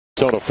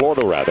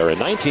Florida, a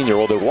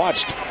 19-year-old that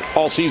watched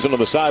all season on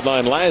the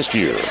sideline last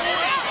year.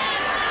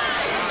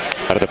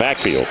 Out of the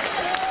backfield,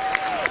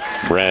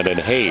 Brandon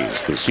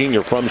Hayes, the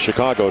senior from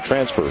Chicago,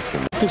 transfer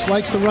from Memphis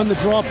likes to run the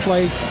draw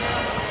play.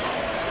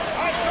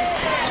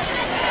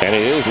 And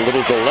it is a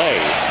little delay.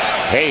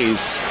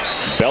 Hayes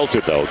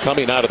belted, though,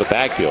 coming out of the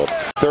backfield.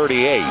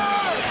 38.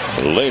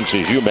 Lynch,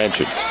 as you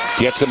mentioned,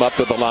 gets him up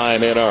to the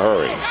line in a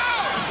hurry.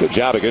 Good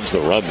job against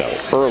the run, though,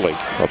 early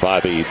by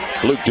the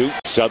Blue Duke.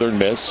 Southern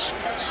miss.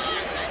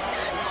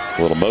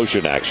 A little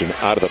motion action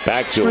out of the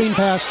backfield. Screen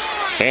pass.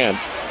 And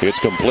it's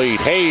complete.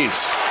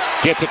 Hayes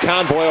gets a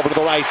convoy over to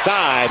the right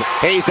side.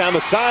 Hayes down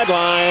the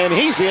sideline.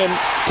 He's in.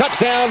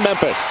 Touchdown,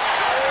 Memphis.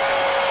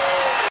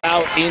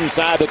 Out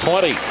inside the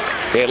 20.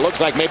 It looks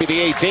like maybe the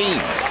 18.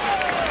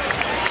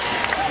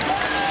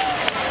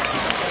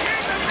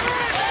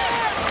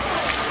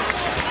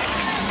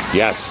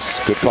 Yes,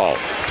 good call.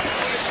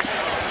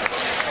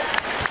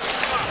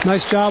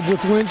 Nice job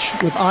with Lynch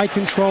with eye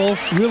control.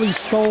 Really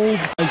sold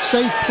a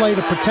safe play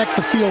to protect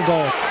the field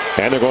goal.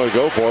 And they're going to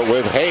go for it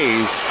with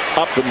Hayes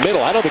up the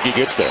middle. I don't think he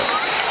gets there.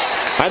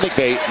 I think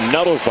they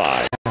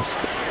nullify.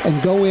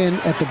 And go in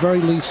at the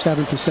very least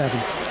 7-7.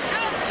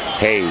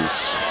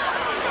 Hayes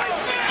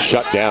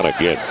shut down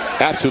again.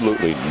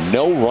 Absolutely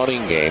no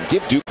running game.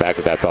 Give Duke back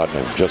to that thought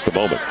in just a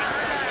moment.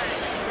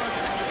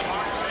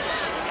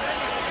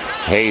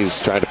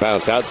 Hayes trying to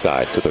bounce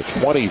outside to the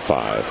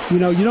 25. You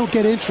know, you don't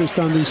get interest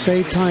on these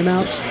save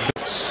timeouts.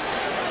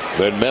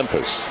 Then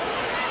Memphis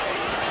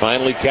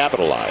finally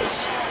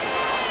capitalize.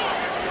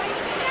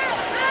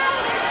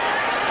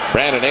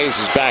 Brandon Hayes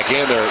is back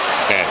in there.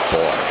 And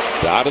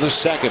boy, out of the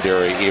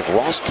secondary, if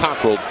Ross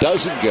Cockrell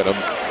doesn't get him,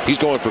 he's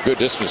going for good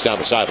distance down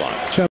the sideline.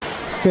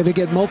 Okay, they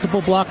get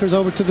multiple blockers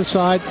over to the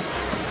side.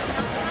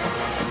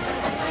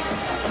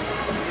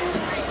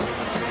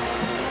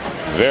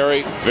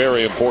 Very,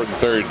 very important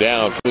third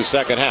down for the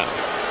second half.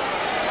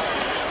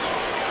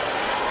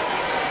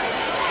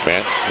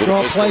 Man,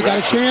 draw play, got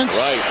a chance.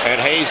 Right,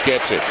 and Hayes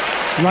gets it.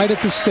 Right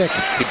at the stick.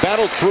 He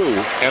battled through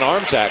an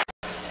arm tackle.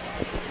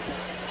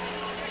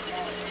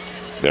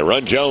 They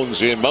run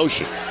Jones in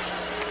motion.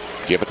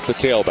 Give it to the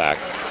tailback.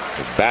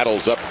 He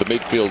battles up the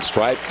midfield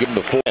stripe. Give him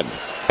the 4.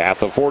 At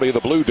the 40 of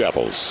the Blue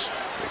Devils.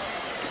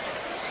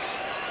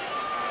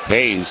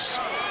 Hayes.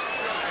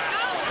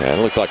 And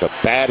it looked like a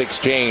bad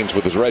exchange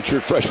with his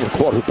redshirt freshman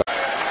quarterback.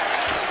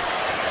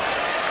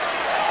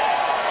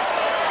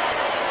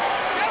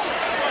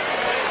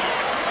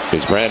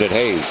 It's Brandon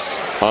Hayes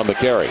on the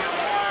carry.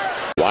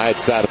 Wide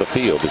side of the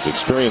field, his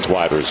experienced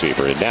wide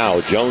receiver. And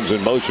now Jones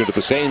in motion to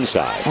the same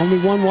side. Only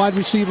one wide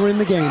receiver in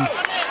the game.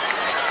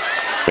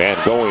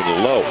 And going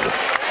low.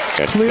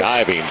 And clear.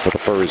 Diving for the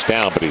first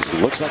down, but he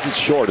looks like he's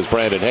short as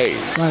Brandon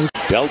Hayes. Right.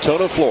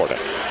 Deltona, Florida.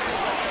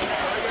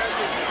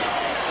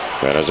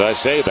 And as I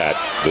say that,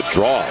 the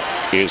draw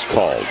is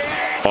called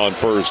on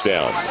first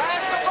down.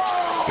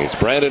 It's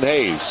Brandon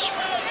Hayes.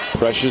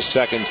 Precious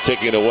seconds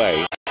ticking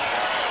away.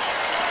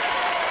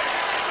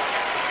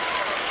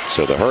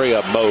 So the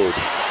hurry-up mode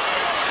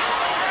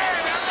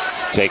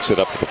takes it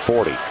up to the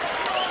 40.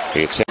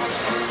 It's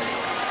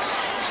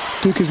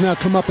Duke has now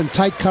come up in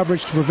tight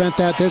coverage to prevent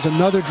that. There's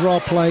another draw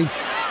play.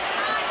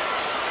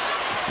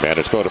 And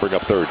it's going to bring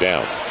up third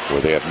down,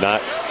 where they have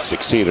not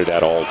succeeded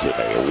at all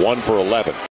today. 1 for 11.